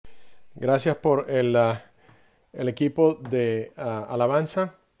Gracias por el equipo de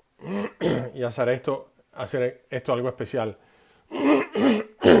alabanza y hacer esto algo especial.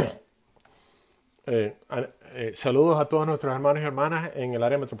 Saludos a todos nuestros hermanos y hermanas en el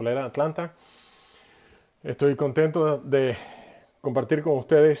área metropolitana de Atlanta. Estoy contento de compartir con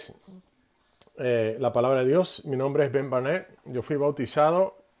ustedes la palabra de Dios. Mi nombre es Barnett. Yo fui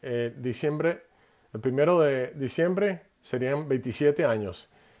bautizado el 1 de diciembre, serían 27 años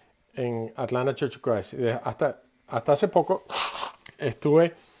en Atlanta Church of Christ. Hasta hace poco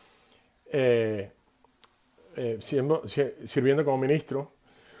estuve sirviendo como ministro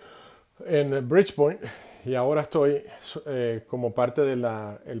en Bridgepoint y ahora estoy como parte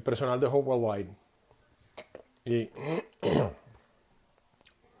del personal de Hope Worldwide. Y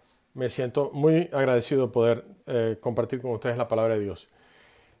me siento muy agradecido de poder compartir con ustedes la palabra de Dios.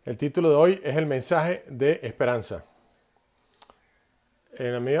 El título de hoy es el mensaje de esperanza.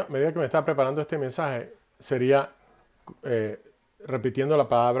 En la medida que me estaba preparando este mensaje, sería repitiendo la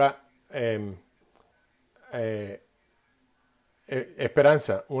palabra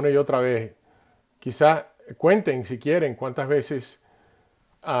esperanza una y otra vez. Quizás cuenten, si quieren, cuántas veces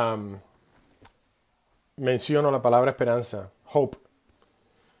menciono la palabra esperanza, hope.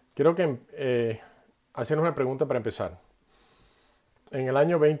 Quiero que hacernos una pregunta para empezar. En el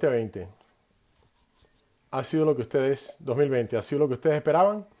año 2020, ¿ha sido lo que ustedes, 2020, ha sido lo que ustedes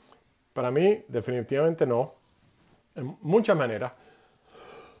esperaban? Para mí, definitivamente no. En muchas maneras.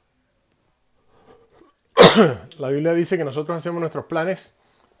 La Biblia dice que nosotros hacemos nuestros planes,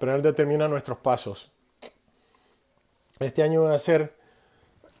 pero Él determina nuestros pasos. Este año va a ser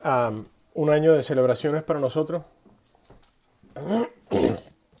un año de celebraciones para nosotros.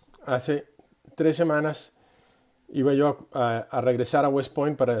 Hace 3 semanas iba yo a regresar a West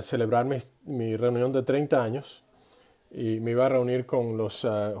Point para celebrar mi reunión de 30 años. Y me iba a reunir con los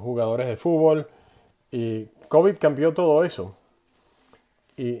jugadores de fútbol. Y COVID cambió todo eso.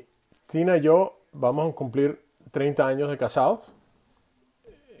 Y Tina y yo vamos a cumplir 30 años de casados.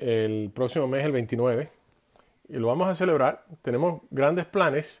 El próximo mes, el 29. Y lo vamos a celebrar. Tenemos grandes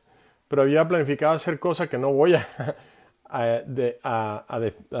planes. Pero había planificado hacer cosas que no voy a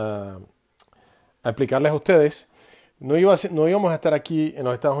explicarles a ustedes. No íbamos a estar aquí en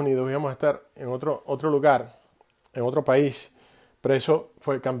los Estados Unidos, íbamos a estar en otro lugar, en otro país, pero eso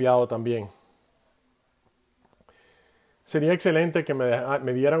fue cambiado también. Sería excelente que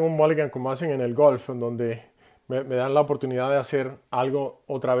me dieran un mulligan como hacen en el golf, en donde me dan la oportunidad de hacer algo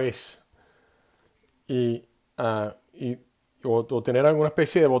otra vez o tener alguna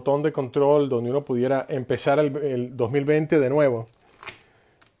especie de botón de control donde uno pudiera empezar el 2020 de nuevo.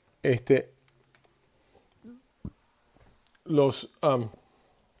 Nos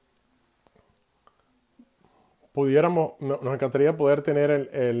encantaría poder tener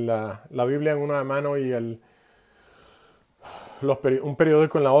la Biblia en una mano y un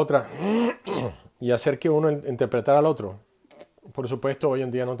periódico en la otra y hacer que uno interpretara al otro. Por supuesto, hoy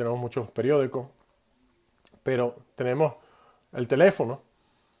en día no tenemos muchos periódicos, pero tenemos el teléfono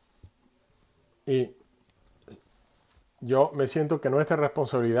y yo me siento que nuestra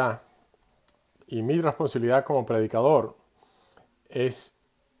responsabilidad y mi responsabilidad como predicador es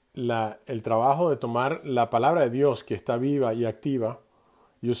el trabajo de tomar la palabra de Dios que está viva y activa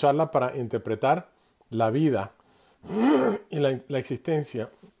y usarla para interpretar la vida y la existencia.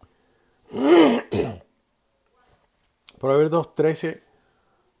 Proverbios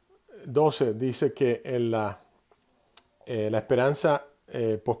 13:12 dice que la esperanza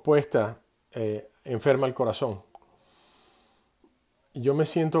pospuesta enferma el corazón. Yo me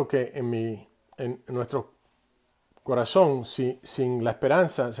siento que en nuestro corazón, sin la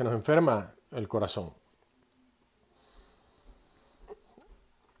esperanza, se nos enferma el corazón.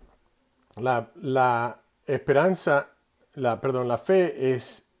 La fe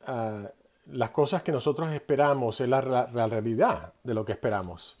es las cosas que nosotros esperamos, es la realidad de lo que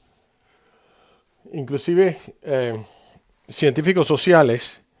esperamos. Inclusive científicos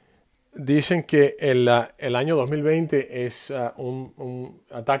sociales dicen que el año 2020 es un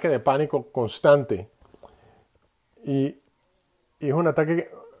ataque de pánico constante. Y es un ataque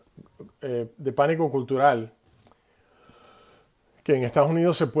de pánico cultural que en Estados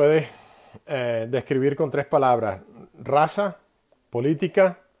Unidos se puede describir con 3 palabras: raza,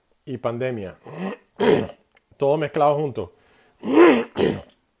 política y pandemia. Todo mezclado junto.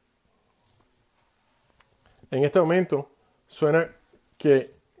 En este momento suena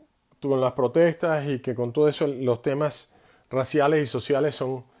que con las protestas y que con todo eso los temas raciales y sociales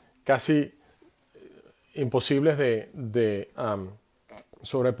son casi imposibles de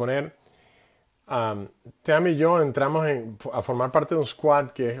sobreponer Tam y yo entramos a formar parte de un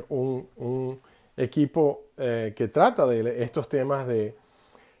squad que es un equipo que trata de estos temas de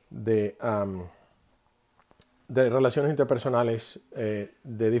relaciones interpersonales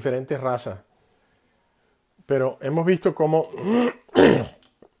de diferentes razas. Pero hemos visto cómo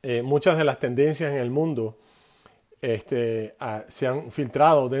muchas de las tendencias en el mundo se han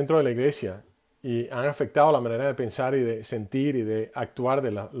filtrado dentro de la iglesia y han afectado la manera de pensar y de sentir y de actuar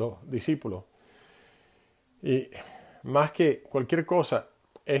de los discípulos. Y más que cualquier cosa,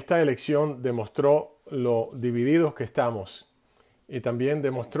 esta elección demostró lo divididos que estamos y también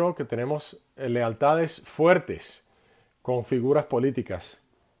demostró que tenemos lealtades fuertes con figuras políticas.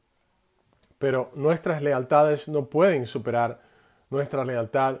 Pero nuestras lealtades no pueden superar nuestra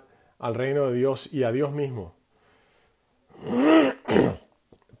lealtad al reino de Dios y a Dios mismo.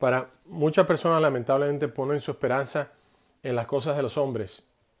 Para muchas personas lamentablemente ponen su esperanza en las cosas de los hombres.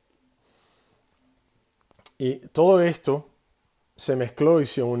 Y todo esto se mezcló y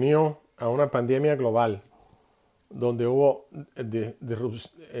se unió a una pandemia global donde hubo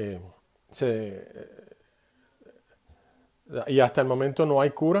y hasta el momento no hay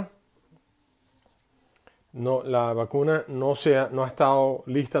cura. No, la vacuna no ha estado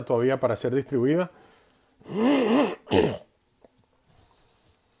lista todavía para ser distribuida.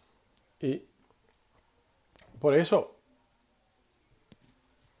 Y por eso,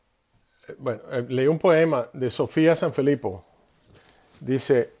 leí un poema de Sofía Sanfilippo.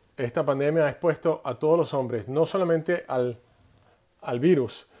 Dice, esta pandemia ha expuesto a todos los hombres, no solamente al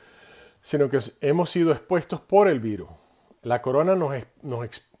virus, sino que hemos sido expuestos por el virus. La corona nos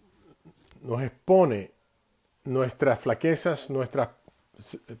expone nuestras flaquezas, nuestras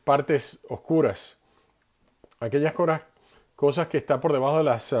partes oscuras, aquellas cosas que están por debajo de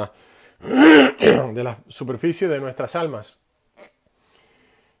la superficie de nuestras almas.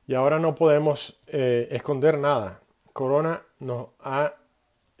 Y ahora no podemos esconder nada. Corona nos ha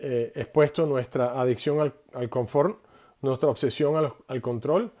expuesto nuestra adicción al confort, nuestra obsesión al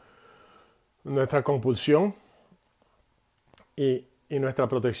control, nuestra compulsión y nuestra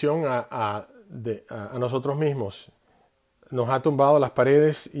protección a nosotros mismos. Nos ha tumbado las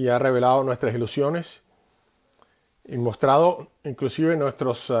paredes y ha revelado nuestras ilusiones y mostrado inclusive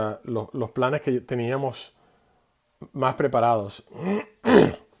los planes que teníamos más preparados.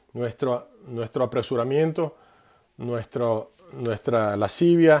 Nuestro apresuramiento, nuestra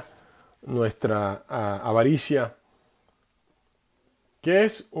lascivia, nuestra avaricia. ¿Qué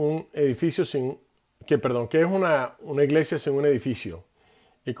es un edificio ¿qué es una iglesia sin un edificio?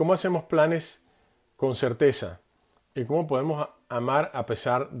 ¿Y cómo hacemos planes con certeza? ¿Y cómo podemos amar a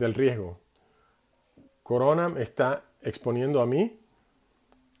pesar del riesgo? Corona me está exponiendo a mí,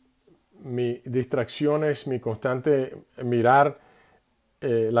 mis distracciones, mi constante mirar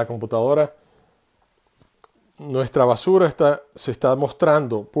la computadora. Nuestra basura se está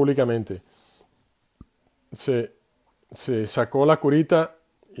mostrando públicamente. Se sacó la curita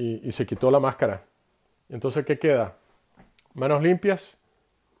y se quitó la máscara. Entonces, ¿qué queda? Manos limpias.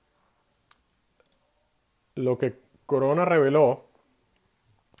 Lo que Corona reveló,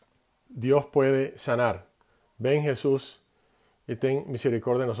 Dios puede sanar. Ven, Jesús, y ten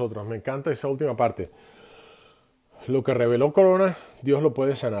misericordia de nosotros. Me encanta esa última parte. Lo que reveló Corona, Dios lo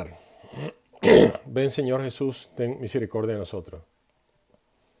puede sanar. Ven, Señor Jesús, ten misericordia de nosotros.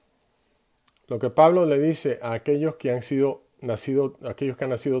 Lo que Pablo le dice a aquellos que han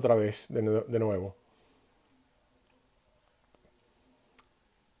nacido otra vez de nuevo.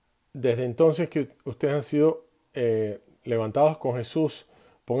 Desde entonces que ustedes han sido levantados con Jesús,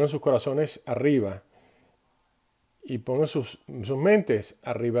 pongan sus corazones arriba y pongan sus mentes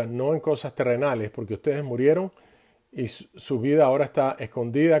arriba, no en cosas terrenales, porque ustedes murieron y su vida ahora está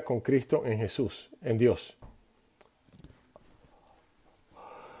escondida con Cristo en Jesús, en Dios.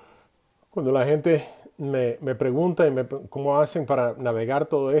 Cuando la gente me pregunta cómo hacen para navegar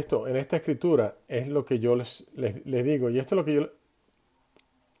todo esto, en esta escritura es lo que yo les digo, y esto es lo que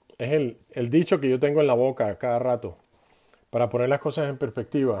es el dicho que yo tengo en la boca cada rato, para poner las cosas en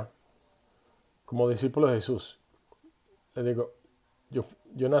perspectiva, como discípulo de Jesús. Les digo,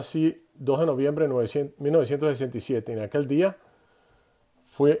 yo nací 2 de noviembre de 1967. En aquel día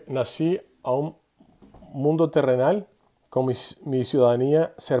nací a un mundo terrenal con mi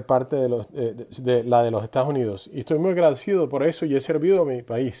ciudadanía ser parte de la de los Estados Unidos. Y estoy muy agradecido por eso y he servido a mi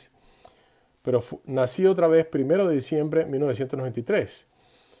país. Pero nací otra vez 1 de diciembre de 1993.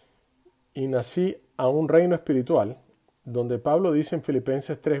 Y nací a un reino espiritual donde Pablo dice en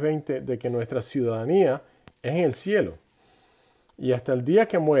Filipenses 3:20 de que nuestra ciudadanía es en el cielo. Y hasta el día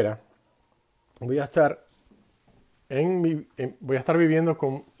que muera voy a estar viviendo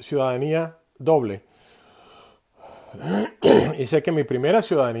con ciudadanía doble. Y sé que mi primera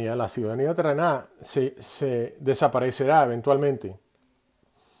ciudadanía, la ciudadanía terrenal, se desaparecerá eventualmente.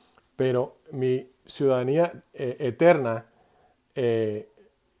 Pero mi ciudadanía eterna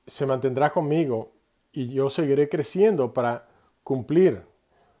se mantendrá conmigo y yo seguiré creciendo para cumplir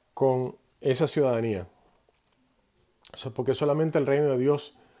con esa ciudadanía. Porque solamente el reino de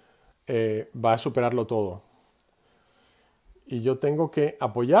Dios va a superarlo todo. Y yo tengo que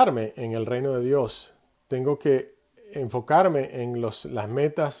apoyarme en el reino de Dios. Tengo que enfocarme en las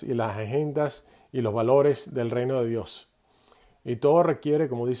metas y las agendas y los valores del reino de Dios. Y todo requiere,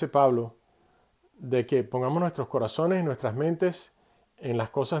 como dice Pablo, de que pongamos nuestros corazones y nuestras mentes en las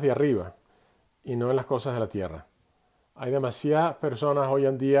cosas de arriba y no en las cosas de la tierra. Hay demasiadas personas hoy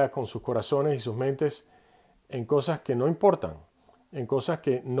en día con sus corazones y sus mentes en cosas que no importan, en cosas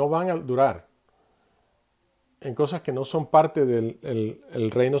que no van a durar, en cosas que no son parte del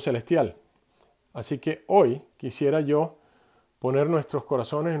el reino celestial. Así que hoy quisiera yo poner nuestros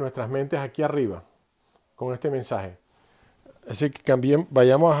corazones y nuestras mentes aquí arriba con este mensaje. Así que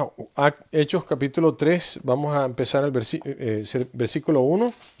vayamos a Hechos capítulo 3, vamos a empezar el versículo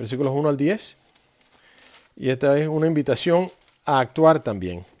 1, versículos 1 al 10. Y esta es una invitación a actuar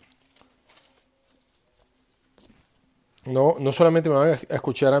también. No solamente me van a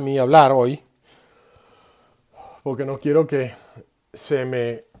escuchar a mí hablar hoy, porque no quiero que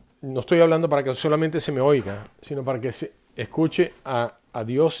no estoy hablando para que solamente se me oiga, sino para que se escuche a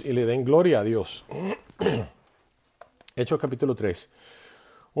Dios y le den gloria a Dios. Hechos capítulo 3.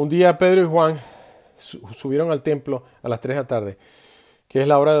 Un día Pedro y Juan subieron al templo a las 3 de la tarde, que es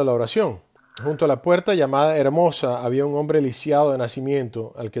la hora de la oración. Junto a la puerta llamada Hermosa había un hombre lisiado de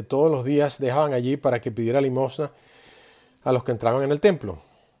nacimiento, al que todos los días dejaban allí para que pidiera limosna a los que entraban en el templo.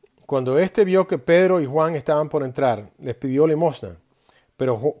 Cuando éste vio que Pedro y Juan estaban por entrar, les pidió limosna.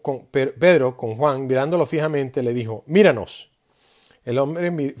 Pero Pedro, con Juan, mirándolo fijamente, le dijo: míranos. El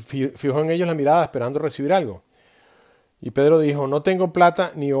hombre fijó en ellos la mirada esperando recibir algo. Y Pedro dijo: no tengo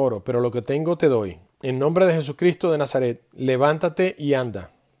plata ni oro, pero lo que tengo te doy. En nombre de Jesucristo de Nazaret, levántate y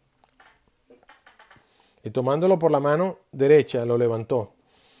anda. Y tomándolo por la mano derecha, lo levantó.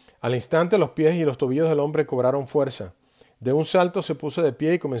 Al instante los pies y los tobillos del hombre cobraron fuerza. De un salto se puso de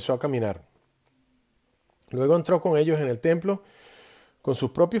pie y comenzó a caminar. Luego entró con ellos en el templo, con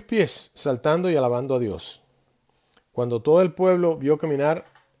sus propios pies, saltando y alabando a Dios. Cuando todo el pueblo lo vio caminar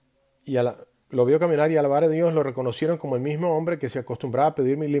y alabar a Dios, lo reconocieron como el mismo hombre que se acostumbraba a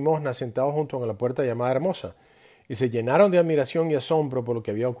pedir limosna sentado junto a la puerta llamada Hermosa, y se llenaron de admiración y asombro por lo que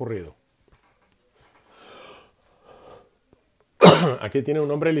había ocurrido. Aquí tiene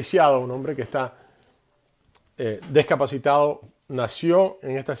un hombre lisiado, un hombre que está discapacitado, nació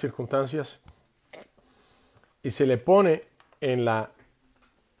en estas circunstancias y se le pone en la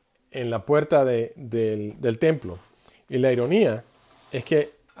puerta del templo. Y la ironía es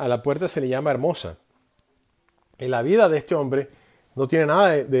que a la puerta se le llama Hermosa. Y la vida de este hombre no tiene nada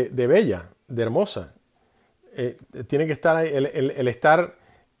de bella, de hermosa. Tiene que estar el estar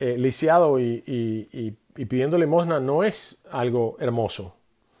lisiado y pidiendo limosna no es algo hermoso.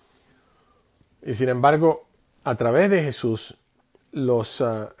 Y sin embargo, a través de Jesús,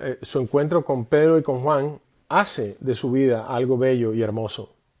 su encuentro con Pedro y con Juan hace de su vida algo bello y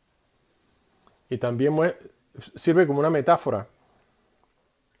hermoso. Y también sirve como una metáfora,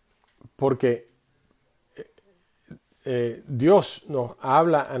 porque Dios nos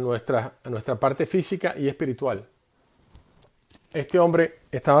habla a nuestra parte física y espiritual. Este hombre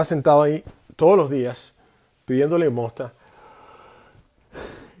estaba sentado ahí todos los días pidiendo limosna,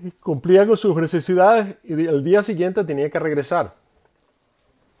 cumplía con sus necesidades y el día siguiente tenía que regresar.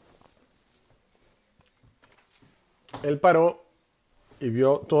 Él paró y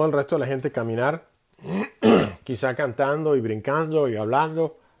vio todo el resto de la gente caminar, quizá cantando y brincando y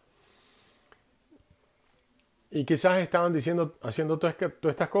hablando. Y quizás estaban haciendo todas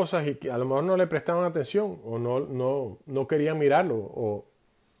estas cosas y que a lo mejor no le prestaban atención o no querían mirarlo. O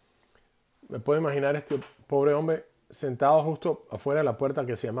me puedo imaginar este pobre hombre sentado justo afuera de la puerta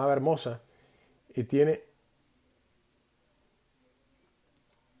que se llamaba Hermosa y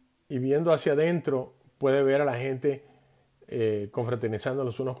viendo hacia adentro puede ver a la gente confraternizando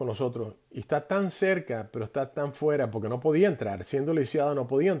los unos con los otros. Y está tan cerca, pero está tan fuera porque no podía entrar. Siendo lisiado no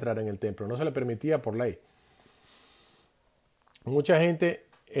podía entrar en el templo. No se le permitía por ley. Mucha gente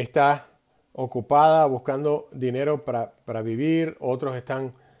está ocupada buscando dinero para vivir. Otros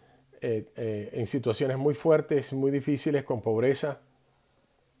están en situaciones muy fuertes, muy difíciles, con pobreza.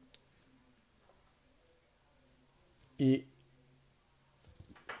 Y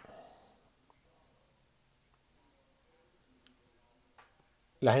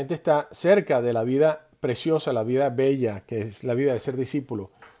la gente está cerca de la vida preciosa, la vida bella, que es la vida de ser discípulo,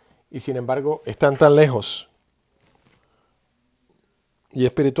 y sin embargo están tan lejos. Y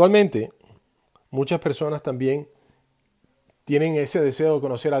espiritualmente, muchas personas también tienen ese deseo de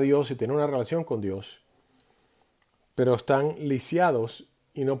conocer a Dios y tener una relación con Dios, pero están lisiados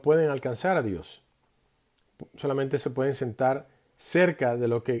y no pueden alcanzar a Dios. Solamente se pueden sentar cerca de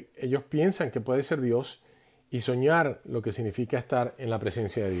lo que ellos piensan que puede ser Dios y soñar lo que significa estar en la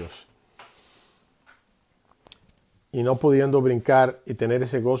presencia de Dios. Y no pudiendo brincar y tener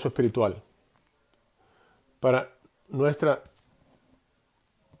ese gozo espiritual. Para nuestro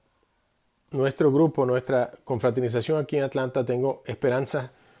grupo, nuestra confraternización aquí en Atlanta, tengo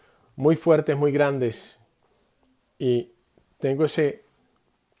esperanzas muy fuertes, muy grandes, y tengo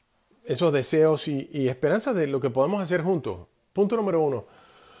esos deseos y esperanzas de lo que podemos hacer juntos. Punto número 1,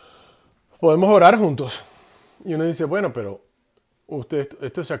 podemos orar juntos. Y uno dice, bueno, pero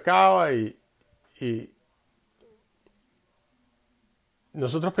esto se acaba y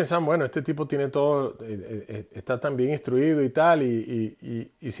nosotros pensamos, bueno, este tipo tiene todo, está tan bien instruido y tal,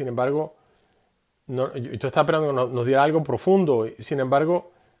 y sin embargo, yo estaba esperando que nos diera algo profundo, y sin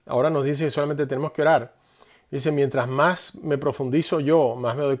embargo, ahora nos dice que solamente tenemos que orar. Dice, mientras más me profundizo yo,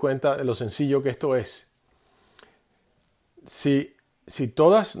 más me doy cuenta de lo sencillo que esto es. Si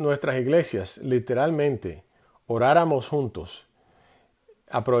todas nuestras iglesias literalmente oráramos juntos,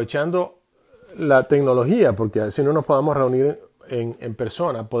 aprovechando la tecnología, porque si no nos podamos reunir en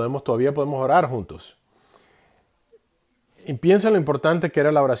persona, todavía podemos orar juntos. Y piensa en lo importante que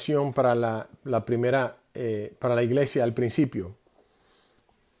era la oración para la primera, para la iglesia al principio.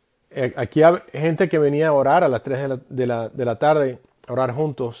 Aquí hay gente que venía a orar a las 3 de la tarde, a orar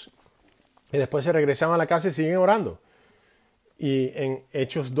juntos, y después se regresaban a la casa y siguen orando. Y en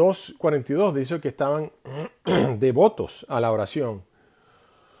Hechos 2:42 dice que estaban devotos a la oración.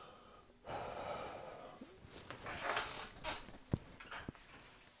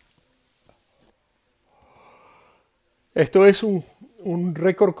 Esto es un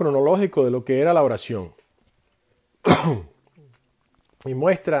récord cronológico de lo que era la oración. Y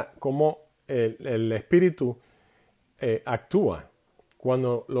muestra cómo el Espíritu actúa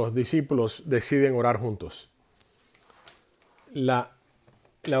cuando los discípulos deciden orar juntos. La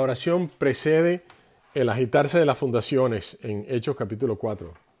oración precede el agitarse de las fundaciones en Hechos capítulo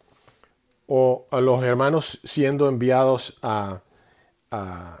 4. O a los hermanos siendo enviados a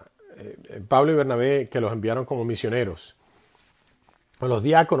Pablo y Bernabé, que los enviaron como misioneros. O los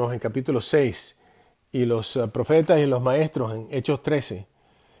diáconos en capítulo 6. Y los profetas y los maestros en Hechos 13.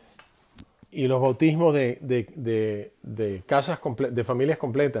 Y los bautismos de casas de familias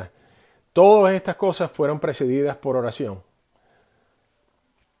completas. Todas estas cosas fueron precedidas por oración.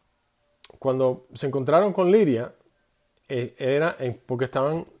 Cuando se encontraron con Lidia, era porque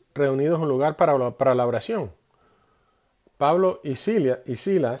estaban reunidos en un lugar para la oración. Pablo y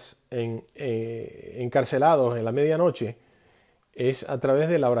Silas, encarcelados en la medianoche, es a través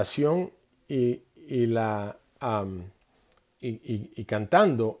de la oración y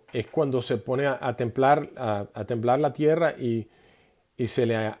cantando, es cuando se pone a temblar la tierra y se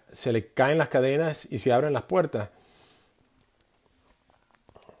le caen las cadenas y se abren las puertas.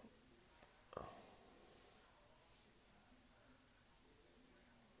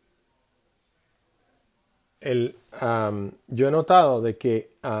 Yo he notado de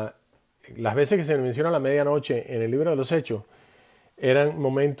que las veces que se menciona la medianoche en el libro de los Hechos eran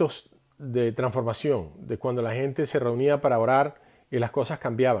momentos de transformación, de cuando la gente se reunía para orar y las cosas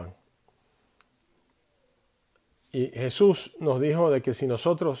cambiaban. Y Jesús nos dijo de que si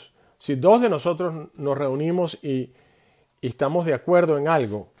dos de nosotros nos reunimos y estamos de acuerdo en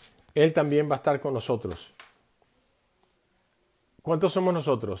algo, Él también va a estar con nosotros. ¿Cuántos somos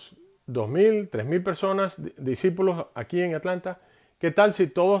nosotros? 2,000, 3,000 personas, discípulos aquí en Atlanta. ¿Qué tal si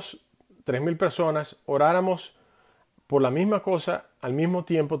todos 3,000 personas oráramos por la misma cosa al mismo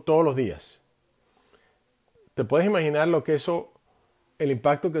tiempo todos los días? ¿Te puedes imaginar el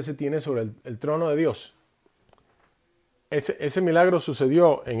impacto que se tiene sobre el trono de Dios? Ese milagro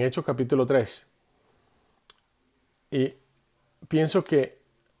sucedió en Hechos capítulo 3. Y pienso que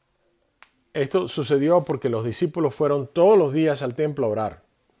esto sucedió porque los discípulos fueron todos los días al templo a orar.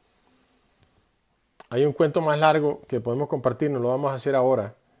 Hay un cuento más largo que podemos compartir, no lo vamos a hacer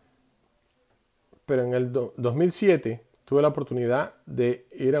ahora. Pero en el 2007 tuve la oportunidad de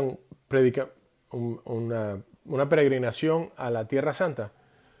ir a una peregrinación a la Tierra Santa.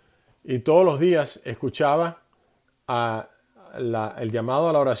 Y todos los días escuchaba el llamado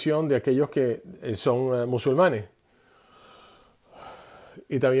a la oración de aquellos que son musulmanes.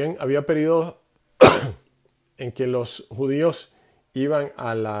 Y también había periodos en que los judíos iban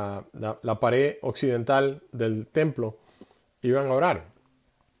a la pared occidental del templo, iban a orar.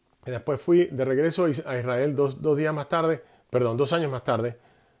 Y después fui de regreso a Israel dos días más tarde, perdón, 2 años más tarde,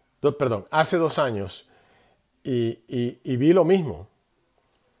 hace 2 años, y vi lo mismo.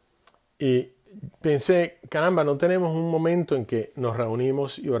 Y pensé, caramba, no tenemos un momento en que nos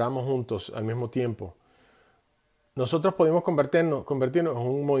reunimos y oramos juntos al mismo tiempo. Nosotros podemos convertirnos en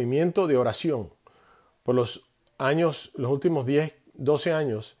un movimiento de oración. Por los últimos 10, 12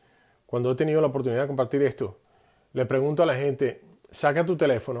 años, cuando he tenido la oportunidad de compartir esto, le pregunto a la gente, saca tu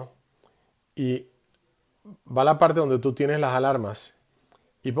teléfono y va a la parte donde tú tienes las alarmas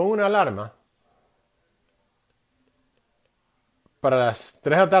y pon una alarma para las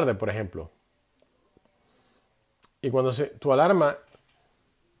 3 de la tarde, por ejemplo. Y cuando tu alarma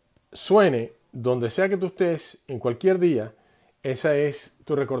suene, donde sea que tú estés, en cualquier día, ese es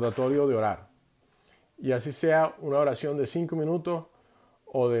tu recordatorio de orar. Y así sea una oración de 5 minutos,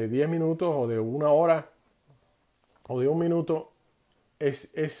 o de 10 minutos, o de 1 hora, o de 1 minuto,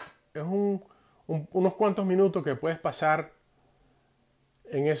 es unos cuantos minutos que puedes pasar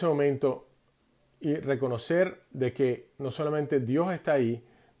en ese momento y reconocer de que no solamente Dios está ahí,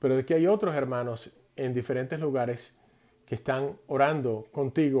 pero de que hay otros hermanos en diferentes lugares que están orando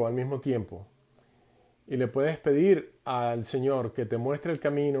contigo al mismo tiempo. Y le puedes pedir al Señor que te muestre el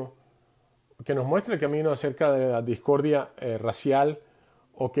camino, que nos muestre el camino acerca de la discordia racial,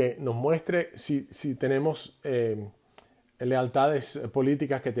 o que nos muestre si tenemos lealtades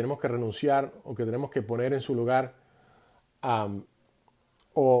políticas que tenemos que renunciar o que tenemos que poner en su lugar,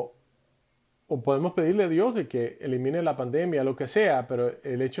 o podemos pedirle a Dios de que elimine la pandemia, lo que sea, pero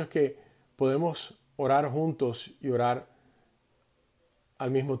el hecho es que podemos orar juntos y orar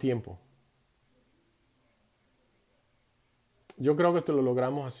al mismo tiempo. Yo creo que esto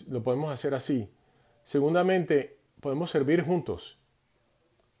lo podemos hacer así. Segundamente, podemos servir juntos.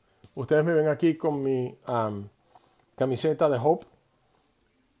 Ustedes me ven aquí con mi camiseta de Hope.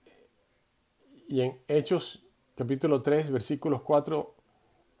 Y en Hechos capítulo 3, versículos 4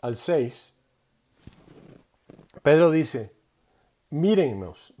 al 6, Pedro dice,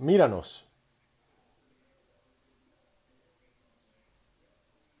 míranos.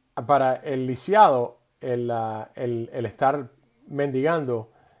 Para el lisiado, el estar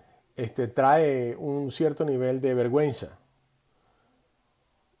mendigando trae un cierto nivel de vergüenza.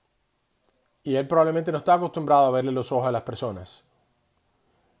 Y él probablemente no está acostumbrado a verle los ojos a las personas.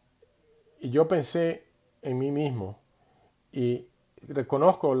 Y yo pensé en mí mismo y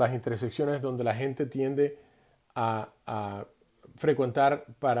reconozco las intersecciones donde la gente tiende a frecuentar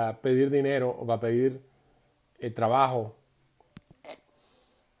para pedir dinero o para pedir trabajo.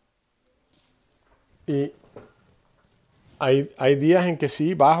 Y hay días en que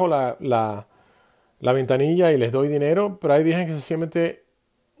sí, bajo la ventanilla y les doy dinero, pero hay días en que sencillamente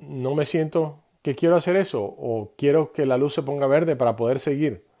no me siento que quiero hacer eso, o quiero que la luz se ponga verde para poder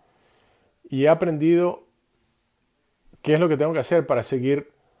seguir. Y he aprendido qué es lo que tengo que hacer para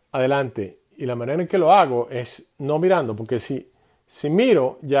seguir adelante. Y la manera en que lo hago es no mirando, porque si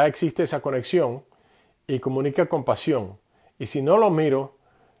miro, ya existe esa conexión y comunica con pasión. Y si no lo miro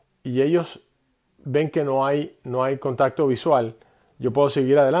y ellos ven que no hay contacto visual, yo puedo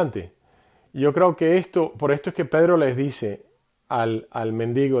seguir adelante. Y yo creo que por esto es que Pedro les dice al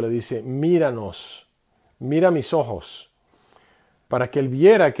mendigo, le dice, míranos, mira mis ojos, para que él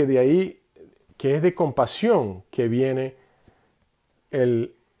viera que de ahí, que es de compasión que viene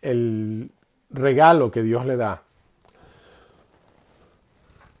el regalo que Dios le da.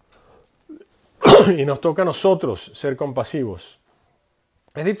 Y nos toca a nosotros ser compasivos.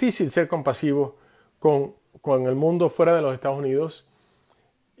 Es difícil ser compasivo con el mundo fuera de los Estados Unidos,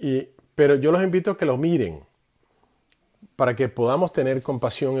 pero yo los invito a que lo miren para que podamos tener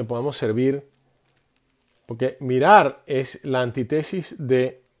compasión y podamos servir, porque mirar es la antítesis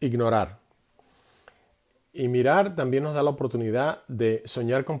de ignorar. Y mirar también nos da la oportunidad de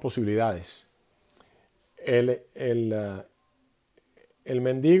soñar con posibilidades. El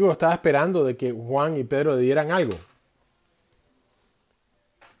mendigo estaba esperando de que Juan y Pedro le dieran algo.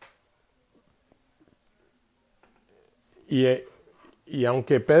 Y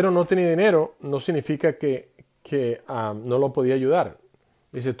aunque Pedro no tenía dinero, no significa que no lo podía ayudar.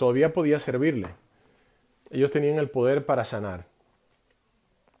 Dice, todavía podía servirle. Ellos tenían el poder para sanar.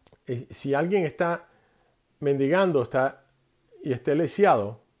 Y si alguien está mendigando y está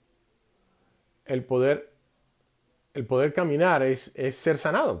lisiado, el poder caminar es ser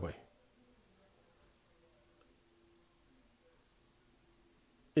sanado, pues.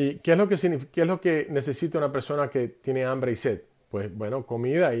 ¿Y qué es lo que necesita una persona que tiene hambre y sed? Pues bueno,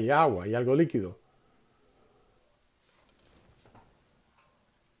 comida y agua y algo líquido.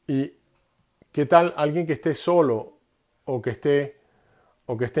 ¿Y qué tal alguien que esté solo o que esté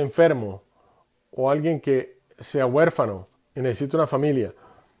enfermo o alguien que sea huérfano y necesita una familia?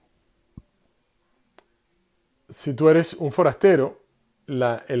 Si tú eres un forastero,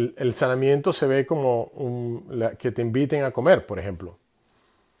 el sanamiento se ve como que te inviten a comer, por ejemplo.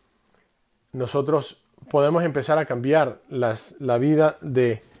 Nosotros podemos empezar a cambiar la vida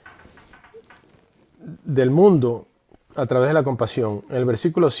del mundo a través de la compasión. En el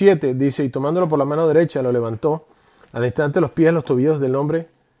versículo 7 dice, y tomándolo por la mano derecha lo levantó, al instante los pies, los tobillos del hombre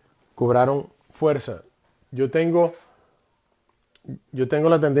cobraron fuerza. Yo tengo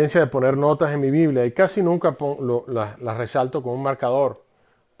la tendencia de poner notas en mi Biblia y casi nunca las resalto con un marcador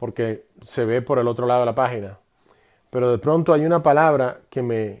porque se ve por el otro lado de la página. Pero de pronto hay una palabra que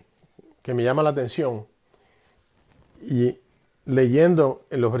me llama la atención y leyendo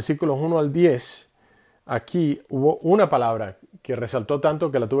en los versículos 1 al 10, aquí hubo una palabra que resaltó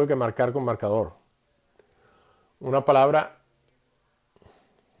tanto que la tuve que marcar con marcador. Una palabra,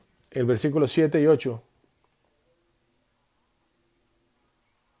 el versículo 7 y 8.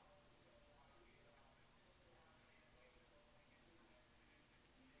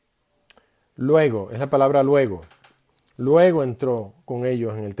 Luego, es la palabra luego. Luego entró con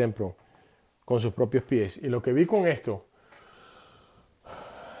ellos en el templo con sus propios pies. Y lo que vi con esto,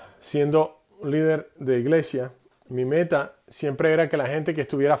 siendo líder de iglesia, mi meta siempre era que la gente que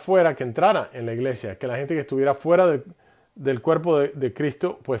estuviera fuera, que entrara en la iglesia, que la gente que estuviera fuera del cuerpo de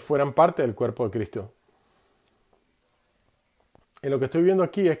Cristo, pues fueran parte del cuerpo de Cristo. Y lo que estoy viendo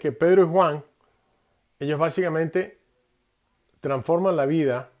aquí es que Pedro y Juan, ellos básicamente transforman la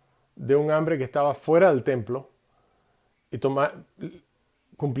vida de un hombre que estaba fuera del templo y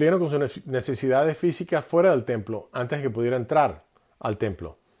cumplieron con sus necesidades físicas fuera del templo antes de que pudiera entrar al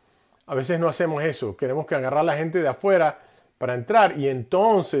templo. A veces no hacemos eso, queremos que agarrar a la gente de afuera para entrar y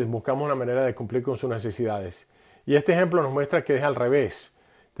entonces buscamos una manera de cumplir con sus necesidades. Y este ejemplo nos muestra que es al revés.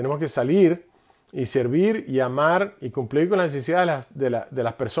 Tenemos que salir y servir y amar y cumplir con las necesidades de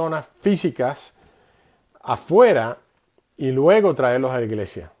las personas físicas afuera y luego traerlos a la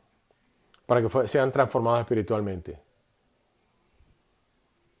iglesia para que sean transformados espiritualmente.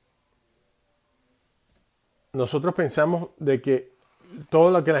 Nosotros pensamos de que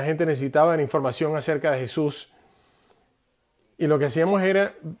todo lo que la gente necesitaba era información acerca de Jesús y lo que hacíamos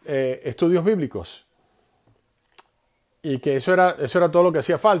era estudios bíblicos y que eso era todo lo que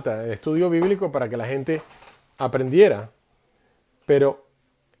hacía falta, el estudio bíblico para que la gente aprendiera. Pero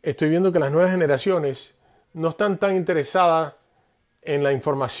estoy viendo que las nuevas generaciones no están tan interesadas en la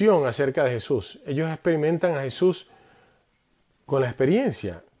información acerca de Jesús. Ellos experimentan a Jesús con la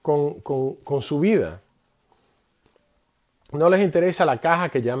experiencia, con su vida. No les interesa la caja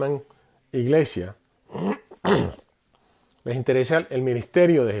que llaman iglesia. Les interesa el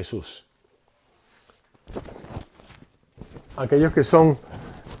ministerio de Jesús. Aquellos que son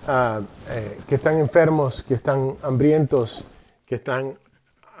que están enfermos, que están hambrientos, que están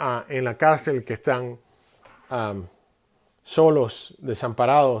en la cárcel, que están solos,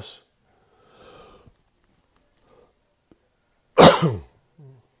 desamparados.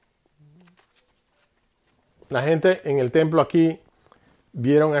 La gente en el templo aquí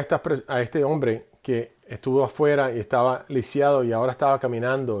vieron a este hombre que estuvo afuera y estaba lisiado y ahora estaba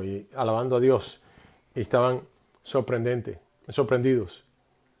caminando y alabando a Dios. Y estaban sorprendidos.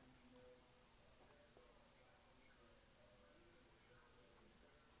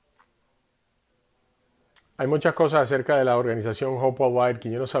 Hay muchas cosas acerca de la organización Hope Worldwide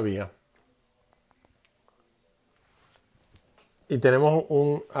que yo no sabía. Y tenemos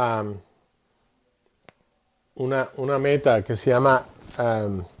una meta que se llama,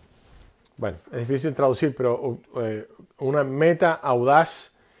 bueno, es difícil traducir, pero una meta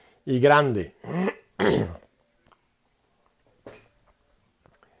audaz y grande.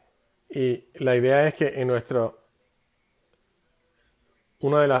 Y la idea es que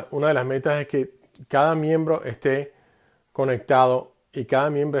una de las metas es que cada miembro esté conectado y cada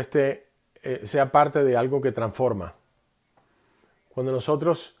miembro sea parte de algo que transforma. Cuando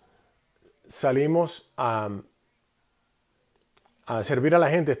nosotros salimos a servir a la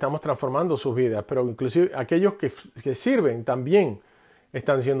gente, estamos transformando sus vidas, pero inclusive aquellos que sirven también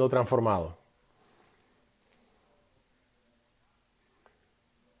están siendo transformados.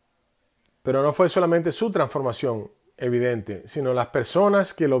 Pero no fue solamente su transformación evidente, sino las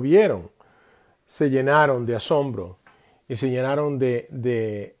personas que lo vieron se llenaron de asombro y se llenaron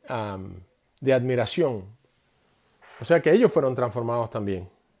de admiración. O sea que ellos fueron transformados también.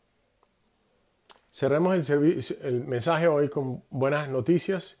 Cerremos el mensaje hoy con buenas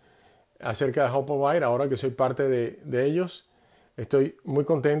noticias acerca de Hope Worldwide, ahora que soy parte de ellos. Estoy muy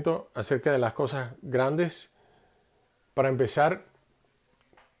contento acerca de las cosas grandes. Para empezar,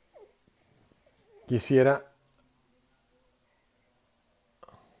 quisiera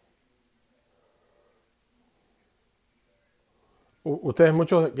ustedes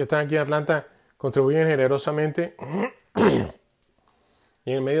muchos que están aquí en Atlanta contribuyen generosamente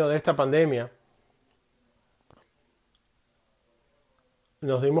y en medio de esta pandemia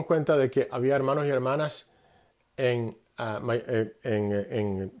nos dimos cuenta de que había hermanos y hermanas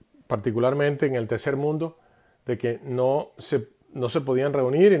particularmente en el tercer mundo, de que no se podían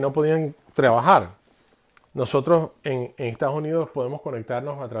reunir y no podían trabajar. Nosotros en Estados Unidos podemos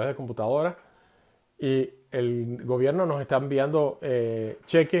conectarnos a través de computadoras y el gobierno nos está enviando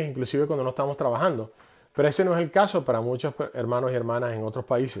cheques inclusive cuando no estamos trabajando. Pero ese no es el caso para muchos hermanos y hermanas en otros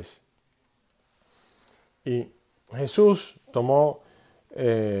países. Y Jesús tomó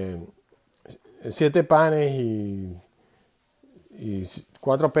 7 panes y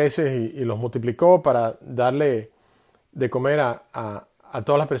 4 peces y los multiplicó para darle de comer a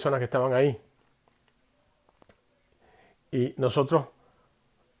todas las personas que estaban ahí. Y nosotros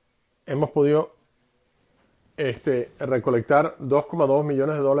hemos podido recolectar $2,2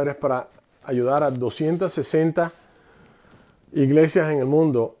 millones para ayudar a 260 iglesias en el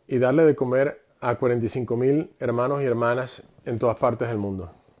mundo y darle de comer a 45,000 hermanos y hermanas en todas partes del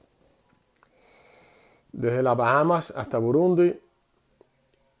mundo. Desde las Bahamas hasta Burundi,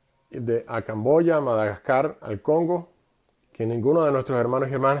 a Camboya, Madagascar, al Congo, que ninguno de nuestros hermanos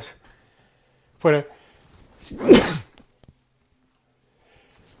y hermanas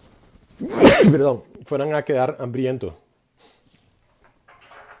fueran a quedar hambrientos.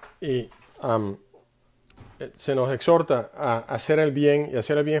 Y se nos exhorta a hacer el bien, y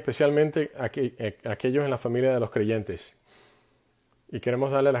hacer el bien especialmente a aquellos en la familia de los creyentes. Y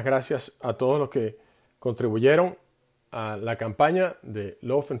queremos darle las gracias a todos los que contribuyeron a la campaña de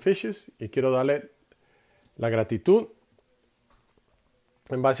Loaf and Fishes, y quiero darle la gratitud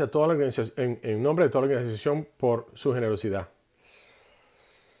en base a toda la organización, en nombre de toda la organización, por su generosidad.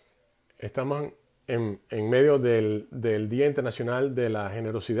 Estamos en medio del Día Internacional de la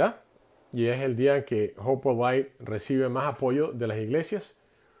Generosidad, y es el día en que Hope Worldwide recibe más apoyo de las iglesias.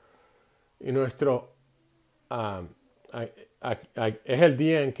 Y es el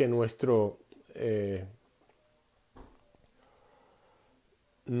día en que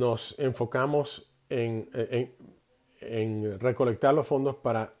nos enfocamos en recolectar los fondos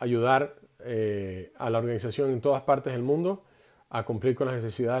para ayudar a la organización en todas partes del mundo a cumplir con las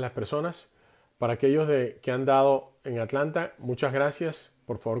necesidades de las personas. Para aquellos que han dado en Atlanta, muchas gracias.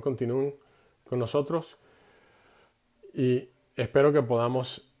 Por favor, continúen con nosotros y espero que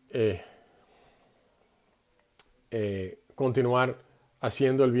podamos continuar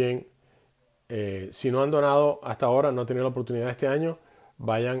haciendo el bien. Si no han donado hasta ahora, no han tenido la oportunidad este año,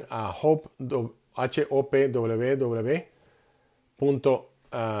 vayan a hopww.org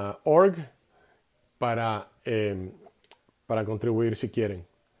para contribuir si quieren.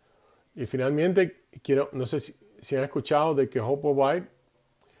 Y finalmente, no sé si han escuchado de que Hope Worldwide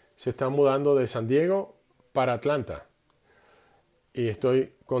se está mudando de San Diego para Atlanta. Y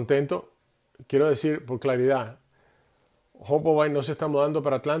estoy contento. Quiero decir por claridad, Hope Worldwide no se está mudando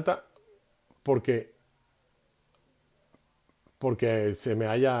para Atlanta porque se me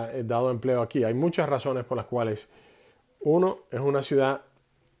haya dado empleo aquí. Hay muchas razones por las cuales. Uno, es una ciudad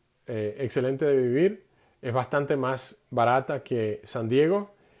excelente de vivir. Es bastante más barata que San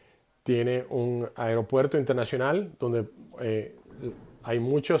Diego. Tiene un aeropuerto internacional donde hay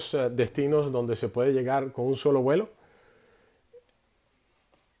muchos destinos donde se puede llegar con un solo vuelo.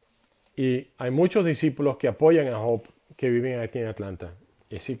 Y hay muchos discípulos que apoyan a Hope que viven aquí en Atlanta.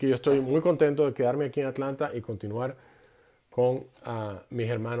 Así que yo estoy muy contento de quedarme aquí en Atlanta y continuar con mis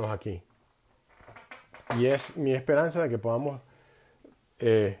hermanos aquí. Y es mi esperanza de que podamos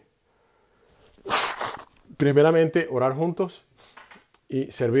primeramente orar juntos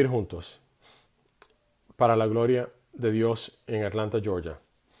y servir juntos para la gloria de Dios en Atlanta, Georgia.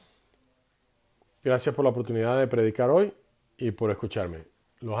 Gracias por la oportunidad de predicar hoy y por escucharme.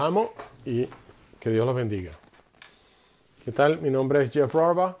 Los amo y que Dios los bendiga. ¿Qué tal? Mi nombre es Jeff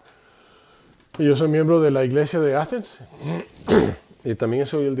Rarba y yo soy miembro de la iglesia de Athens y también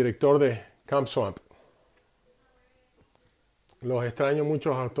soy el director de Camp Swamp. Los extraño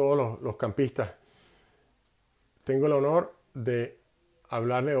mucho a todos los campistas. Tengo el honor de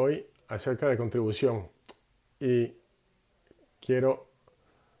hablarle hoy acerca de contribución y quiero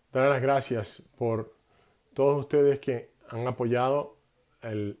dar las gracias por todos ustedes que han apoyado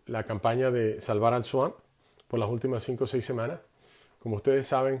la campaña de Salvar al Swamp por las últimas 5 o 6 semanas. Como ustedes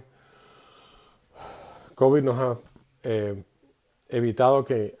saben, COVID nos ha evitado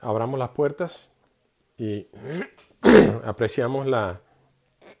que abramos las puertas y apreciamos la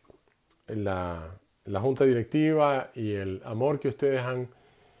junta directiva y el amor que ustedes han,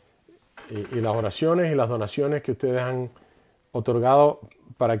 y las oraciones y las donaciones que ustedes han otorgado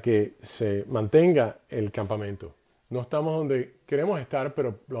para que se mantenga el campamento. No estamos donde queremos estar,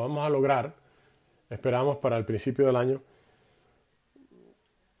 pero lo vamos a lograr. Esperamos para el principio del año.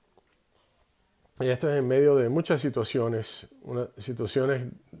 Y esto es en medio de muchas situaciones, situaciones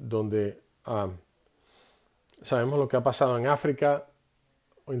donde sabemos lo que ha pasado en África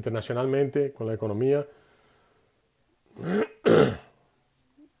o internacionalmente con la economía.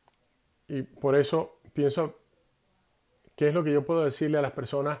 Y por eso pienso, ¿qué es lo que yo puedo decirle a las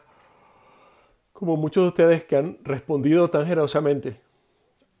personas, como muchos de ustedes que han respondido tan generosamente?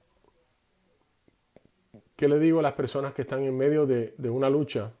 ¿Qué le digo a las personas que están en medio de una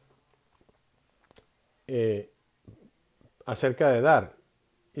lucha acerca de dar?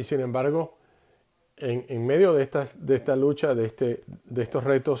 Y sin embargo, en medio de esta lucha, de estos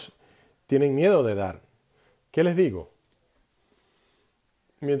retos, tienen miedo de dar. ¿Qué les digo?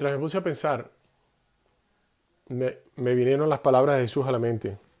 Mientras me puse a pensar, me vinieron las palabras de Jesús a la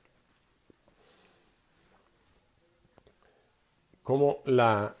mente. Como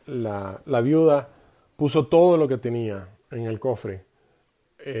la viuda puso todo lo que tenía en el cofre.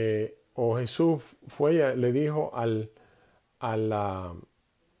 O Jesús fue y le dijo al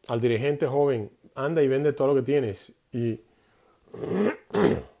dirigente joven, anda y vende todo lo que tienes. Y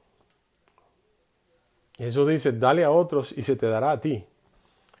Jesús dice, dale a otros y se te dará a ti.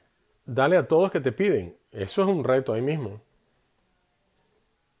 Dale a todos que te piden. Eso es un reto ahí mismo.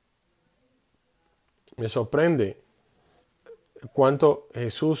 Me sorprende cuánto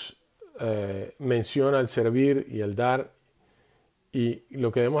Jesús menciona el servir y el dar y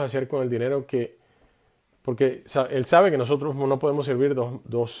lo que debemos hacer con el dinero, porque Él sabe que nosotros no podemos servir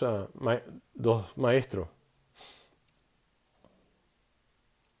dos maestros.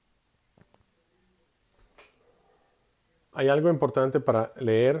 Hay algo importante para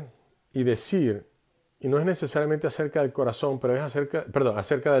leer y decir, y no es necesariamente acerca del corazón, pero es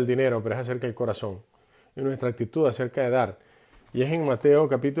acerca del dinero, pero es acerca del corazón. Y nuestra actitud acerca de dar. Y es en Mateo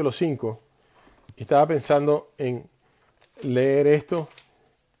capítulo 5. Y estaba pensando en leer esto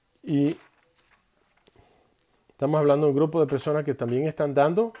y estamos hablando de un grupo de personas que también están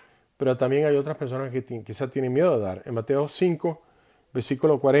dando, pero también hay otras personas que quizás tienen miedo de dar. En Mateo 5,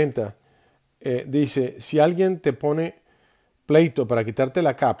 versículo 40, dice, si alguien te pone pleito para quitarte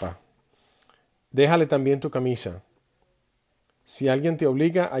la capa, déjale también tu camisa. Si alguien te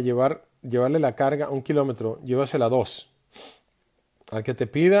obliga a llevarle la carga 1 kilómetro, llévasela 2. Al que te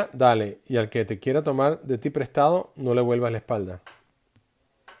pida, dale, y al que te quiera tomar de ti prestado, no le vuelvas la espalda.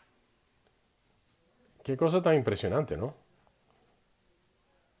 Qué cosa tan impresionante, ¿no?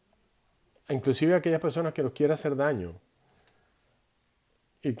 Inclusive aquellas personas que nos quieren hacer daño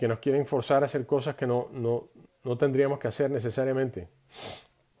y que nos quieren forzar a hacer cosas que no tendríamos que hacer necesariamente.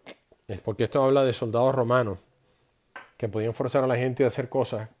 Es porque esto habla de soldados romanos que podían forzar a la gente a hacer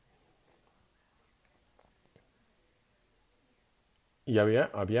cosas. Y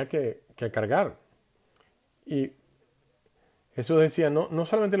había que cargar. Y Jesús decía, no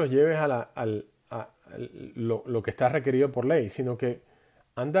solamente los lleves a lo que está requerido por ley, sino que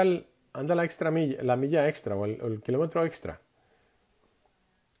anda la extra milla, la milla extra o el kilómetro extra.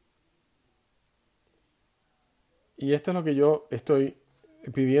 Y esto es lo que yo estoy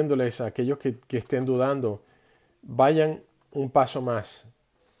pidiéndoles a aquellos que estén dudando. Vayan un paso más.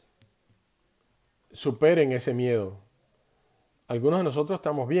 Superen ese miedo. Algunos de nosotros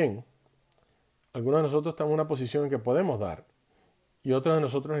estamos bien. Algunos de nosotros estamos en una posición en que podemos dar. Y otros de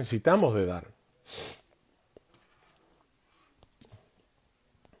nosotros necesitamos de dar.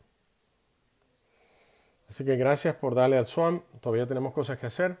 Así que gracias por darle al SWAM. Todavía tenemos cosas que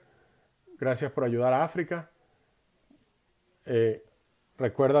hacer. Gracias por ayudar a África.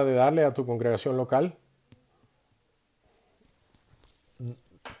 Recuerda de darle a tu congregación local.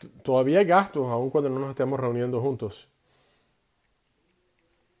 Todavía hay gastos, aun cuando no nos estemos reuniendo juntos.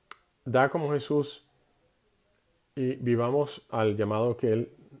 Da como Jesús y vivamos al llamado que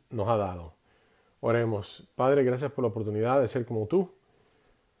Él nos ha dado. Oremos. Padre, gracias por la oportunidad de ser como tú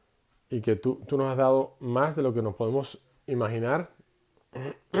y que tú nos has dado más de lo que nos podemos imaginar.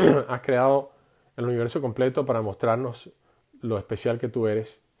 Has creado el universo completo para mostrarnos lo especial que tú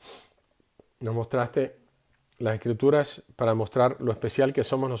eres. Nos mostraste las Escrituras para mostrar lo especial que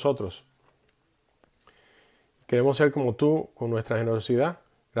somos nosotros. Queremos ser como tú con nuestra generosidad.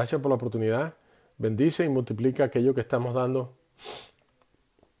 Gracias por la oportunidad. Bendice y multiplica aquello que estamos dando.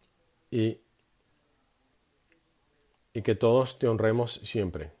 Y y que todos te honremos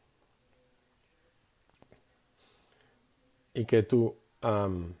siempre. Y que tu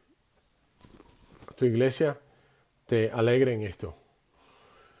iglesia te alegre en esto.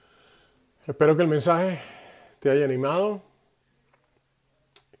 Espero que el mensaje te haya animado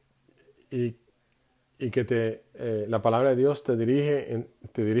y que la palabra de Dios te dirige en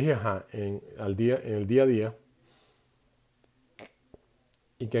el día a día,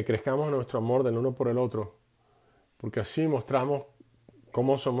 y que crezcamos nuestro amor del uno por el otro, porque así mostramos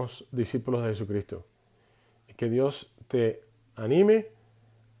cómo somos discípulos de Jesucristo. Y que Dios te anime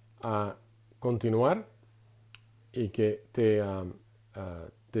a continuar y que te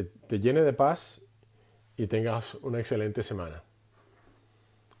llene de paz y tengas una excelente semana.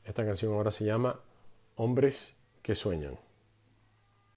 Esta canción ahora se llama Hombres que Sueñan.